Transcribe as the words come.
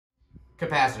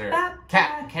Capacitor.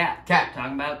 Cap.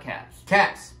 Talking about caps.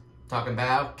 Caps. Talking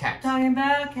about caps. Talking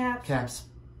about caps. Caps.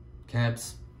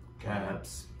 Caps.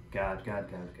 Caps. God.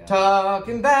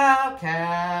 Talking about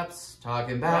caps.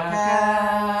 Talking about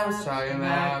caps. Talking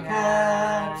about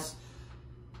caps.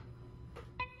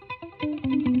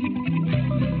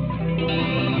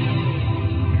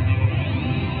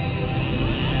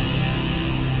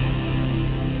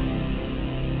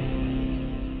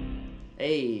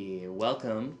 Hey,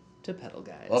 welcome to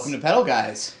PedalGuys. Welcome to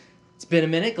PedalGuys. It's been a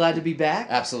minute. Glad to be back.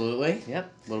 Absolutely.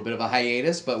 Yep. A little bit of a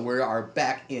hiatus, but we are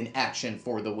back in action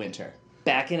for the winter.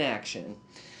 Back in action.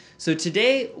 So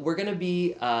today we're going to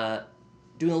be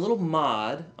doing a little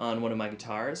mod on one of my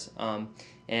guitars,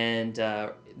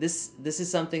 this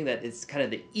is something that is kind of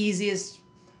the easiest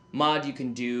mod you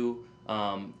can do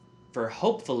for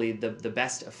hopefully the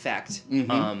best effect,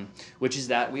 which is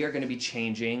that we are going to be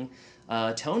changing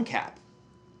tone cap.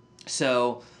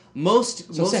 So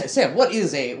Sam, what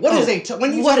is a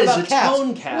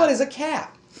tone cap? What is a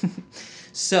cap?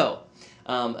 So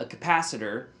a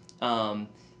capacitor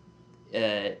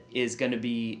is going to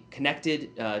be connected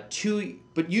but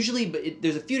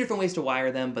there's a few different ways to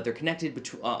wire them, but they're connected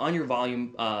on your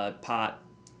volume pot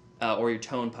or your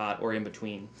tone pot or in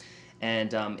between,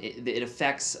 and it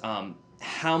affects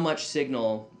how much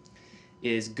signal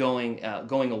is going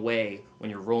away when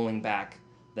you're rolling back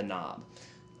the knob.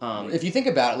 If you think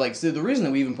about it, so the reason that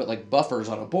we even put buffers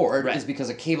on a board Right. is because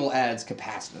a cable adds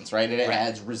capacitance, right? It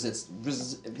adds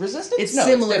resistance. It's No,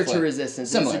 similar it's to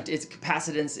resistance. Similar. It's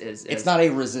capacitance is it's not a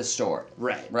resistor.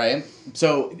 Right. Right?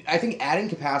 So I think adding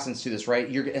capacitance to this, right?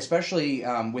 You're especially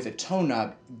with a tone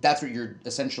knob, that's what you're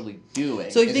essentially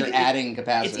doing. So you're adding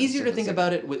capacitance. It's easier to think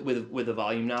about it with a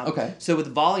volume knob. Okay. So with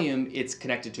volume, it's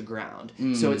connected to ground.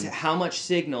 So it's how much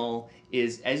signal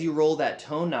is, as you roll that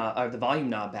tone knob or the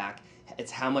volume knob back, it's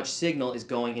how much signal is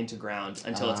going into ground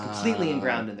until it's completely in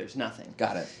ground and there's nothing.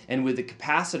 Got it. And with the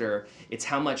capacitor, it's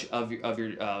how much of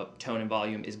your tone and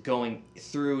volume is going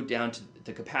through down to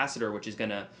the capacitor, which is going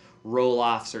to roll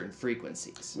off certain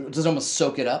frequencies. Does it almost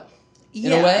soak it up?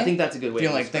 Yeah, in a way? I think that's a good way. If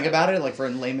you think about it, for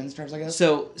in layman's terms, I guess.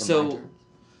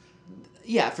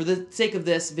 Yeah, for the sake of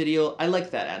this video, I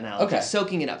like that analogy. Okay.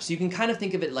 Soaking it up. So you can kind of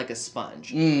think of it like a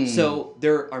sponge. So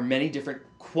there are many different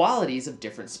qualities of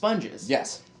different sponges.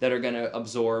 Yes. That are going to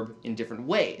absorb in different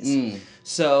ways.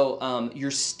 So your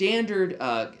standard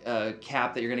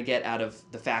cap that you're going to get out of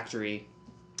the factory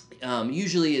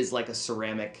usually is like a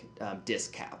ceramic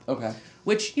disc cap. Okay.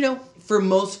 Which, for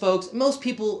most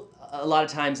people, a lot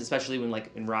of times, especially when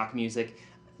in rock music,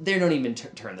 they don't even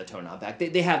turn the tone knob back.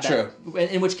 They have that. True.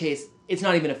 In which case, it's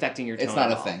not even affecting your tone. It's not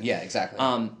at a all. thing. Yeah, exactly.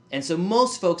 And so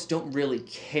most folks don't really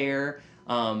care.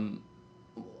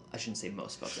 I shouldn't say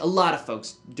most folks. A lot of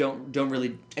folks don't really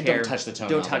care. And don't touch the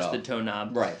tone knob. Don't touch the tone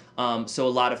knob. Right. So a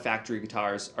lot of factory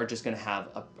guitars are just going to have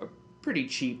a pretty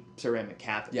cheap ceramic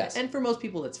cap. Yes. And for most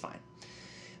people, that's fine.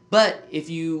 But if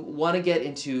you want to get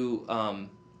into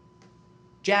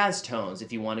jazz tones,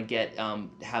 if you want to get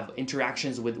have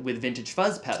interactions with vintage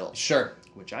fuzz pedals, Sure.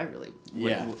 which I really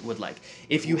would like.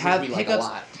 If you have like pickups, a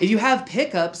lot. if you have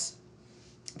pickups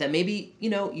that maybe you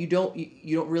don't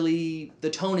really, the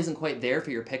tone isn't quite there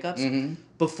for your pickups,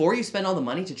 before you spend all the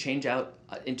money to change out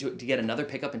to get another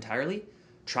pickup entirely,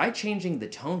 try changing the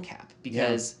tone cap,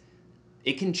 because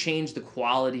it can change the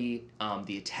quality,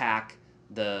 the attack,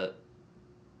 the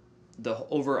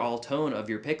overall tone of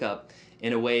your pickup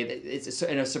in a way that it's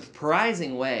in a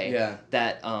surprising way. Yeah.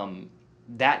 That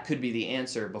that could be the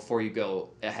answer before you go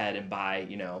ahead and buy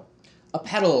a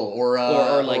pedal or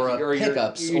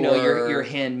pickups, your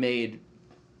handmade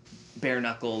bare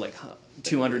knuckle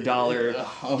 $200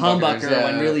 humbucker,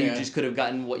 when really you just could have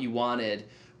gotten what you wanted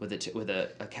with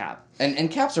a cap. And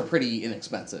caps are pretty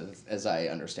inexpensive, as I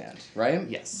understand, right?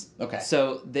 Yes. Okay.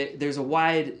 So there's a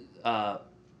wide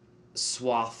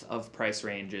swath of price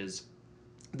ranges.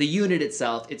 The unit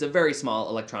itself, it's a very small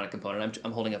electronic component.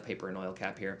 I'm holding a paper and oil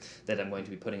cap here that I'm going to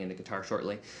be putting in the guitar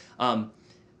shortly.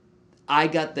 I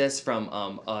got this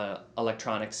from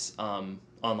electronics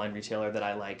online retailer that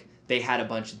I like. They had a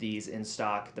bunch of these in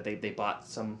stock that they bought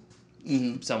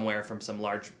somewhere from some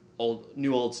large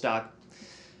new old stock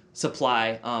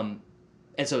supply, and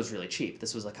so it was really cheap.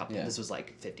 This was This was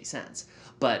like 50 cents.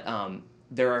 But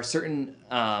there are certain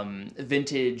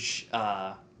vintage,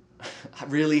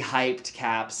 really hyped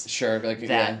caps. Sure,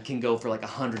 that can go for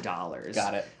 $100.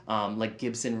 Got it. Like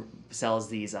Gibson sells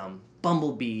these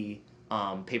Bumblebee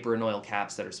paper and oil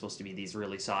caps that are supposed to be these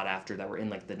really sought after, that were in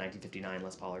the 1959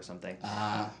 Les Paul or something.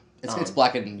 It's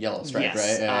black and yellow striped,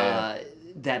 yes, right?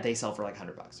 that they sell for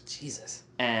 $100. Jesus.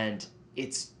 And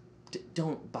it's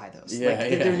don't buy those. Yeah,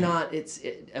 like, yeah. they're not.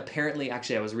 Apparently,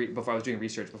 actually, before I was doing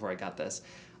research before I got this.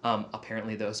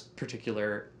 Apparently, those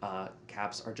particular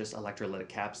caps are just electrolytic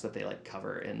caps that they like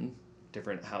cover in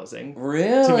different housing.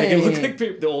 Really? To make it look like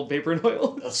the old paper and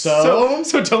oil. So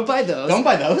don't buy those. Don't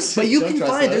buy those. But you Don't can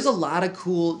trust find those. there's a lot of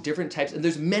cool different types, and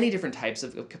there's many different types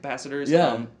of capacitors.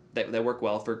 Yeah. That work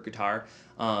well for guitar.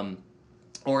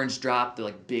 Orange drop, the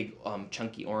like big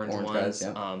chunky orange ones. Guys,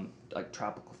 yeah. Like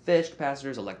tropical fish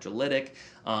capacitors, electrolytic.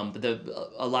 But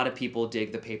a lot of people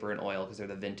dig the paper and oil because they're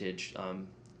the vintage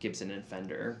Gibson and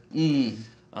Fender. It's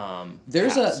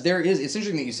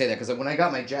interesting that you say that, because when I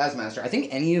got my Jazzmaster, I think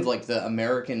any of like the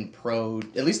American Pro,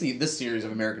 at least this series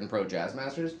of American Pro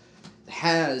Jazzmasters,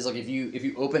 has like if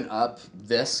you open up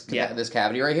this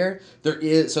cavity right here, there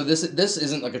is, so this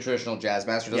isn't like a traditional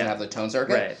Jazzmaster, it doesn't have the tone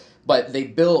circuit, right. But they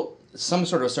built some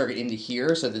sort of circuit into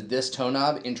here so that this tone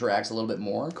knob interacts a little bit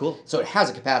more. Cool. So it has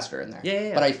a capacitor in there.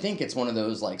 Yeah. But I think it's one of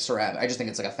those like ceramic. I just think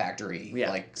it's like a factory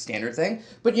like standard thing.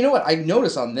 But you know what? I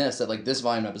noticed on this that like this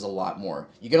volume knob is a lot more.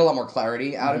 You get a lot more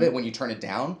clarity out of it when you turn it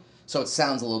down. So it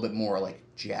sounds a little bit more like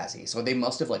jazzy. So they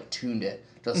must have like tuned it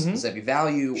to a specific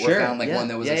value or found like one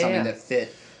that was like something that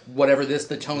fit whatever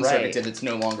the tone circuit did that's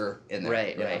no longer in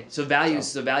there. Right. So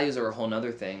values are a whole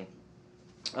nother thing.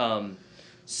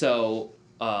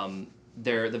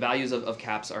 The values of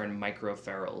caps are in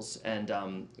microfarads and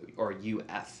or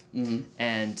UF,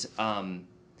 and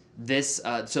this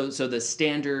so the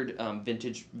standard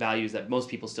vintage values that most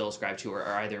people still ascribe to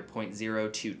are either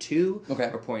 0.022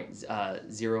 or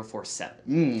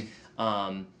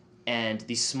 0.047. And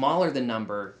the smaller the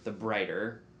number, the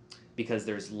brighter, because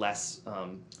there's less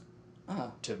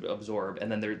to absorb,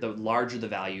 and then the larger the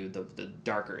value, the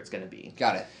darker it's going to be.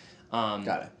 Got it.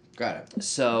 Got it.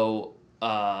 So.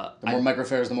 The more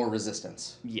microfarads, the more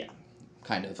resistance. Yeah.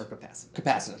 Kind of. Or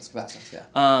capacitance. Capacitance, yeah.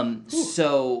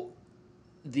 So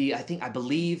I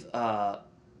believe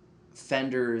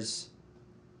Fender's,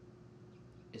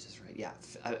 is this right? Yeah.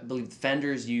 I believe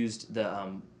Fender's used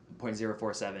the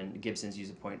 0.047, Gibson's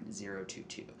used a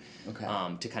 0.022. Okay.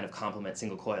 To kind of complement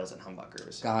single coils and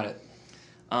humbuckers. Got it.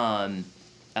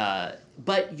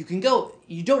 But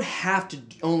you don't have to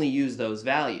only use those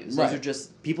values. Those are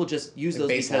just, people just use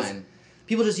those baseline.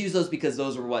 People just use those because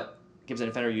those were what Gibson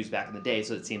and Fender used back in the day,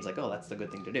 so it seems like, oh, that's the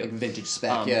good thing to do. Like vintage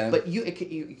spec, yeah. But you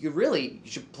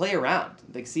should play around.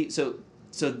 Like, see, so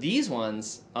these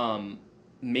ones,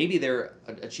 maybe they're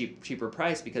a cheaper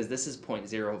price because this is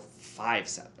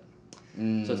 0.057. So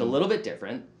it's a little bit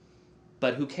different,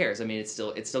 but who cares? I mean, it's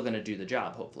still going to do the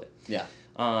job, hopefully. Yeah.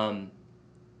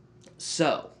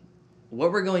 So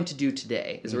what we're going to do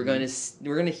today is we're going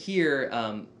to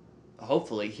hear,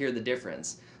 hopefully hear the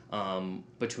difference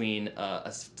between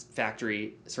a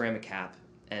factory ceramic cap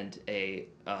and a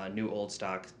new old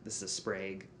stock. This is a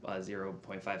Sprague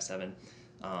 0.57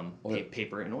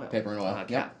 paper and oil. Paper and oil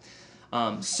cap.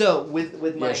 So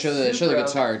with my show the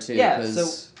guitar too. Yeah. So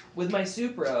with my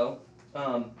Supro,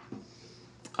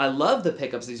 I love the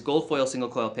pickups. These gold foil single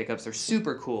coil pickups. They're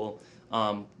super cool.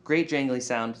 Great jangly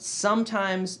sound.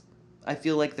 Sometimes I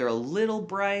feel like they're a little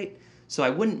bright, so I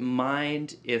wouldn't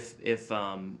mind if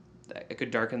I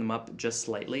could darken them up just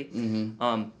slightly.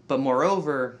 But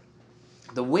moreover,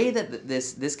 the way that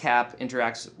this cap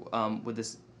interacts with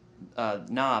this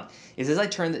knob is as I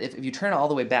turn if you turn it all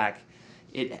the way back,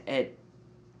 it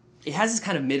has this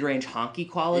kind of mid-range honky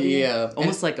quality,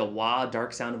 almost like a wah,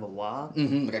 dark sound of a wah,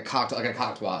 like a cocked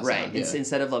wah, right? sound, It's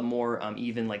instead of a more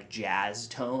even like jazz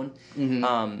tone. And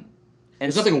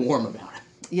there's nothing warm about it.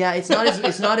 Yeah, it's not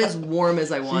as warm as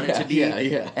I want it to be.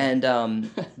 Yeah.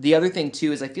 And the other thing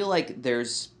too is I feel like the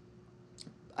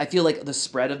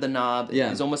spread of the knob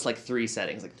is almost like 3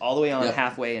 settings, like all the way on,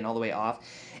 halfway, and all the way off.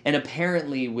 And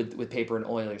apparently with paper and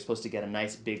oil, you're supposed to get a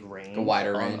nice big range, a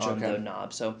wider range on the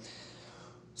knob.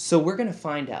 So we're gonna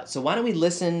find out. So why don't we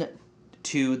listen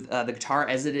to the guitar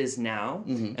as it is now,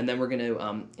 and then we're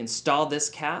gonna install this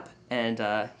cap and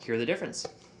hear the difference.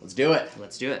 Let's do it.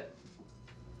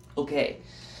 Okay,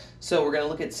 so we're gonna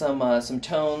look at some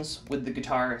tones with the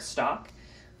guitar stock,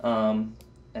 and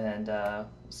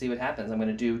see what happens. I'm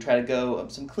gonna try to go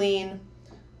some clean,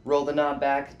 roll the knob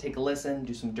back, take a listen,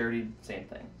 do some dirty, same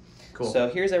thing. Cool. So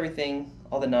here's everything,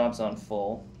 all the knobs on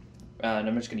full, and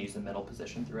I'm just gonna use the middle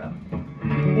position throughout.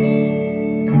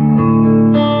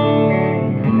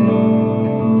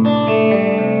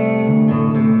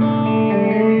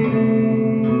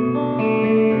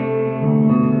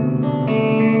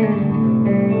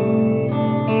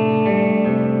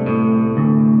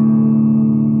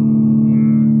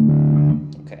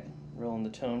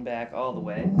 Tone back all the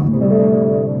way.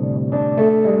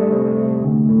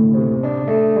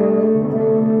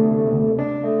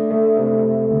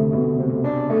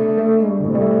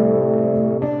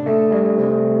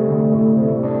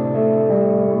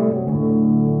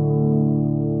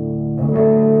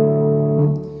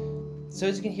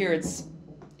 can hear,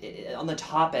 on the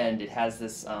top end, it has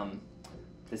this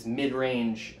this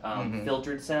mid-range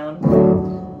filtered sound.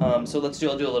 So I'll do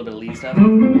a little bit of lead stuff.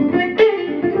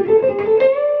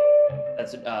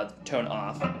 That's tone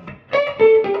off. Now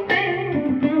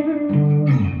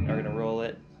we're gonna roll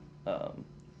it.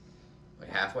 Like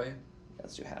halfway?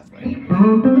 Let's do halfway.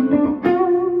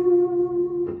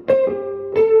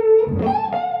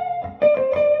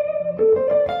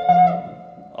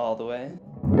 All the way.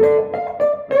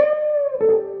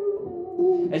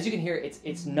 As you can hear,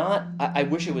 it's not. I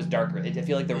wish it was darker. I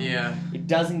feel like it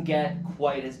doesn't get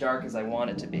quite as dark as I want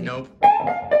it to be. Nope.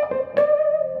 Like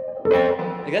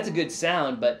that's a good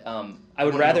sound, but I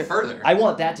would rather further. I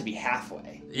want that to be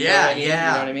halfway. Yeah, you know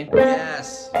what I mean? You know what I mean?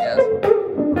 Yes. Yes.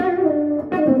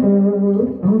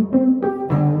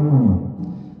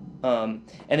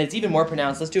 And it's even more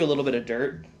pronounced. Let's do a little bit of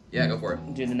dirt. Yeah, go for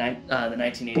it. Do the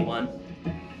 1981.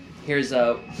 Here's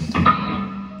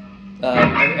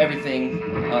everything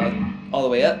all the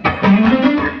way up.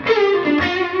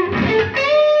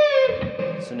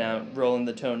 So now rolling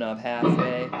the tone knob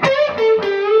halfway.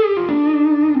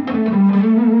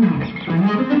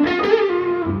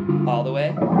 All the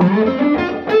way.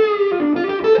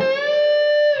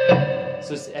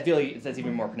 So I feel like that's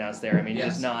even more pronounced there. I mean,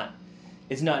 yes.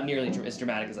 It's not nearly as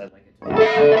dramatic as I'd like it to be.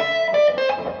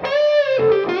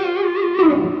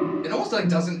 It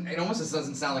almost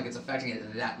doesn't sound like it's affecting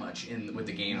it that much with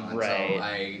the gain on. Right. So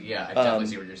I definitely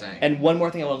see what you're saying. And one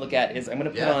more thing I want to look at is I'm going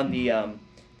to put on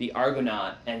the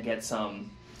Argonaut and get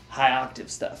some high octave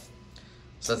stuff.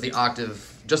 So that's the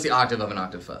octave, just the octave of an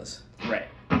octave fuzz. Right.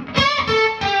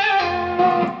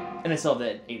 And I still have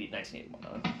the 1981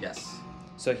 on. Yes.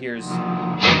 So here's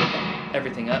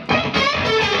everything up.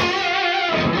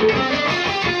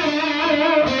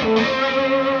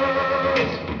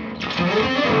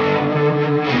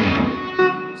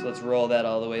 So let's roll that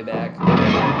all the way back.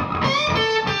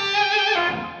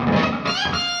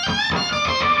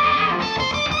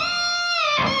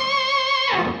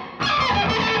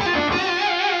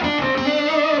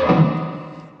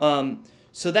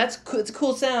 So it's a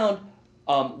cool sound.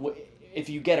 If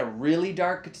you get a really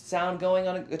dark sound going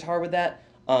on a guitar with that,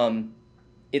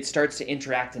 it starts to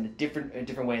interact in a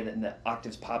different way than the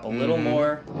octaves pop a little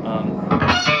more.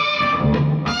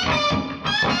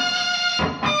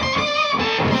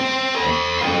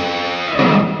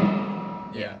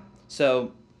 Yeah.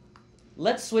 So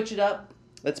let's switch it up.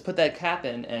 Let's put that cap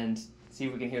in and see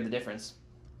if we can hear the difference.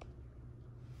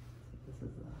 This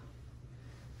is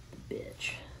a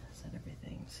bitch.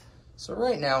 So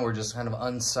right now we're just kind of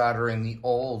unsoldering the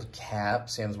old cap.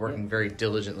 Sam's working very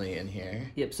diligently in here.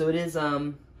 Yep. So it is. We're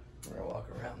gonna walk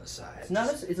around the sides.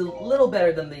 It's a little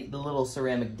better than the little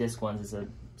ceramic disc ones. It's a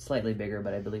slightly bigger,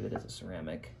 but I believe it is a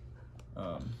ceramic.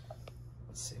 Let's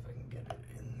see if I can get it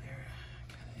in there.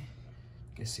 Okay.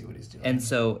 You can see what he's doing. And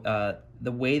so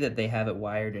the way that they have it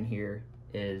wired in here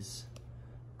is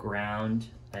ground,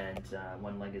 and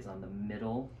one leg is on the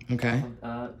middle. Okay.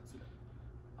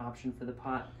 Option for the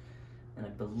pot. And I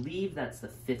believe that's the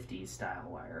 50s style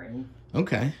wiring.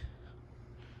 Okay.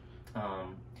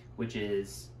 Which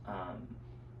is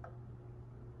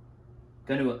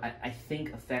going to, I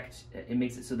think, it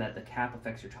makes it so that the cap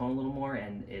affects your tone a little more,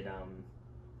 and it,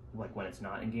 like when it's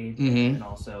not engaged. And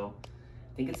also,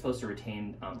 I think it's supposed to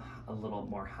retain a little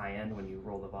more high end when you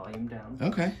roll the volume down.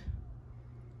 Okay.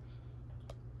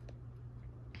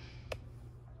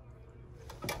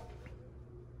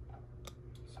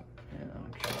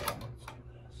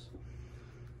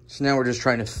 So now we're just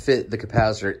trying to fit the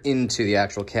capacitor into the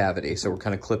actual cavity. So we're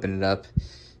kind of clipping it up,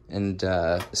 and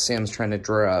Sam's trying to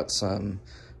draw out some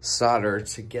solder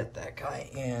to get that guy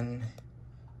in.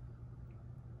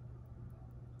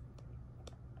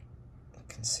 You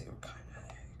can see what kind of,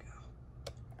 there you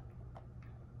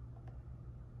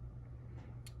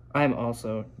go. I'm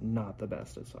also not the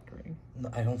best at soldering. No,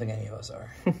 I don't think any of us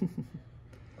are.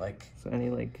 I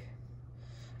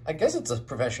guess it's a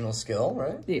professional skill,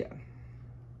 right? Yeah.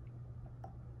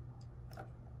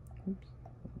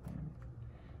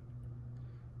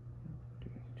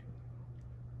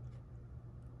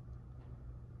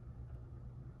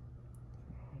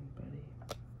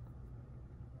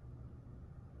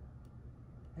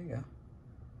 There you go.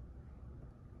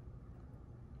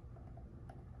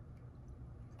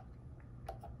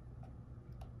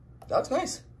 That's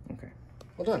nice. Okay.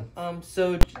 Well done.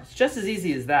 So it's just as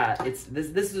easy as that.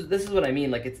 This is what I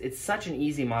mean. Like it's such an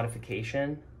easy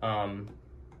modification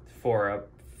for a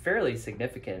fairly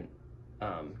significant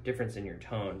difference in your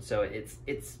tone. So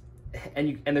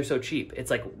and they're so cheap.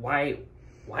 It's like why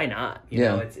not? You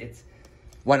know, it's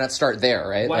Why not start there,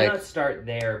 right? Why not start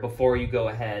there before you go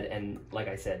ahead and, like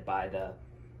I said, buy the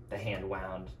hand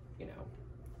wound, you know,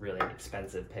 really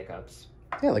expensive pickups.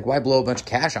 Yeah, like why blow a bunch of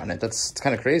cash on it? It's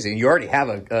kind of crazy. You already have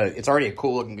it's already a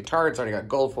cool looking guitar. It's already got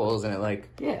gold foils in it. Like,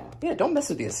 yeah, don't mess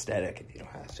with the aesthetic if you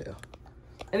don't have to.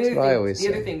 And the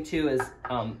other thing too is,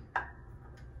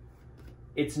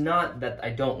 it's not that I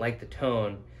don't like the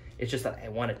tone. It's just that I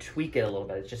want to tweak it a little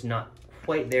bit. It's just not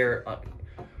quite there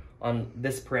on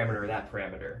this parameter or that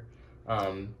parameter.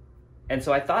 And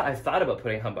so I've thought about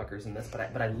putting humbuckers in this, but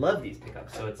I love these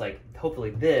pickups. So it's like,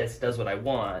 hopefully this does what I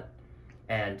want,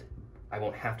 and I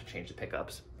won't have to change the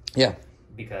pickups. Yeah.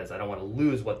 Because I don't want to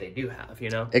lose what they do have, you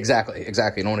know? Exactly. You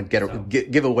don't want to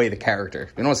give away the character.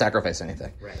 You don't want to sacrifice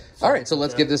anything. Right. So, all right, so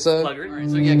let's give this a... Plugger. All right,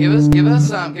 so yeah, give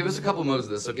us a couple modes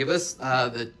of this. So give us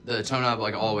the tone knob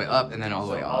like all the way up and then all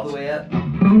the way off. All the way up.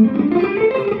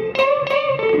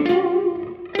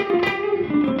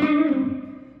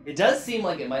 It does seem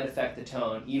like it might affect the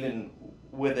tone, even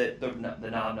with it the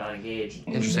knob not engaged.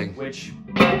 Interesting. Which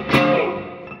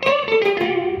I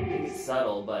think is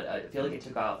subtle, but I feel like it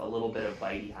took off a little bit of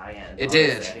bitey high end. It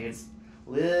did. I think it's a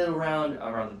little around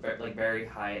the like very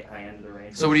high end of the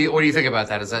range. So what do you think about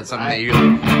that? Is that something that you?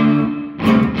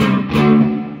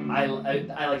 I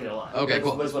like it a lot. Okay,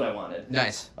 cool. That's what I wanted.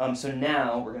 Nice. So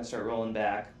now we're gonna start rolling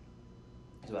back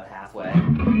to about halfway.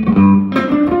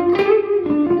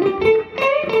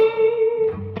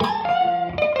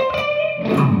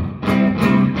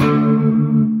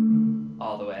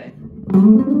 All the way.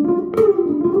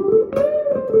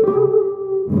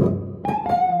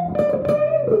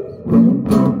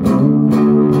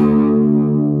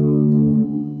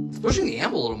 It's pushing the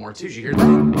amp a little more too. Did you hear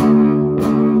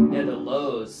that? Yeah, the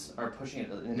lows are pushing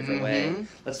it in a different way.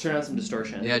 Let's turn on some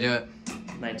distortion. Yeah, do it.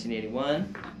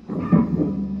 1981.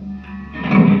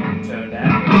 Tone back.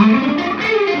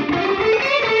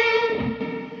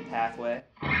 Halfway.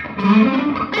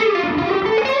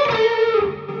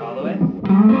 All the way.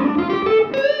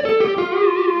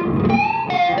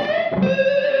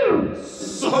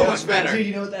 So much better. Dude,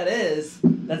 you know what that is?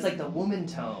 That's like the woman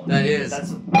tone. That is. That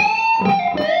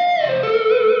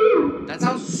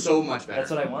sounds so much better.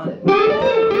 That's what I wanted.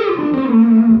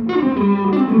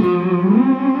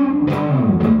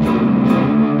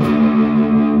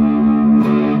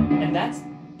 And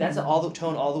that's all the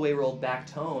tone, all the way rolled back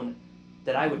tone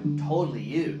that I would totally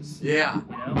use. Yeah. You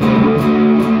know?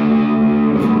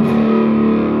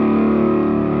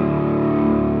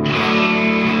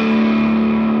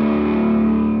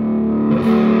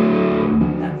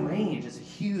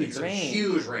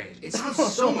 Huge range. It sounds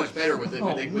so much better with the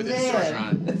distortion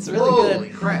on it. It's really good. Holy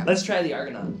crap. Let's try the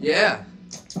Argonaut. Yeah.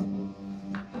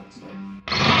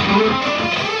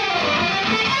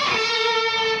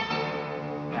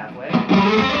 Halfway.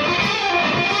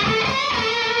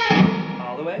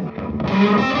 All the way.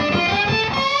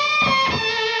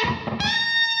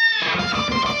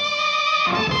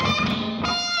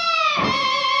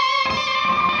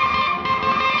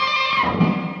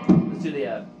 Let's do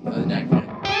the neck.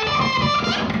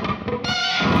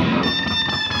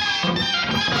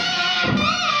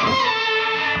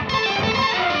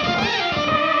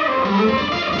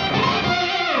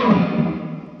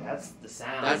 That's the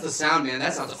sound. That's the sound, man.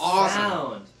 That sounds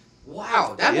awesome.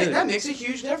 Wow, that makes a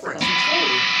huge difference.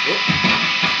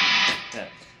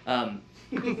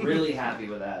 Really happy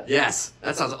with that. Yes,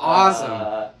 that sounds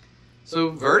awesome. So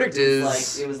verdict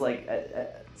is it was like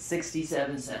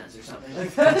 67 cents or something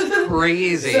like that. That's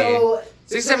crazy. So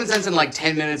 67 cents in like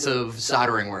 10 minutes of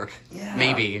soldering work. Yeah.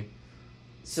 Maybe.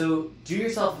 So do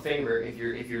yourself a favor, if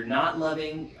you're not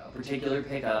loving a particular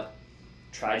pickup,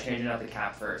 try changing out the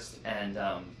cap first, and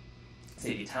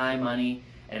save you time, money,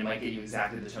 and it might get you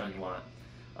exactly the tone you want.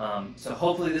 So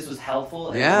hopefully this was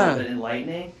helpful and a little bit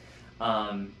enlightening.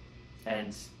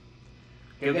 And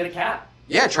go get a cap.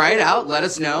 Yeah, try it out. Let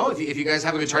us know. If you guys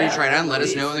have a guitar you try it out, let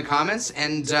us know in the comments.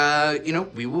 And,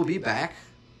 we will be back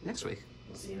next week.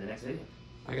 We'll see you in the next video.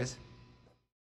 Bye, guys.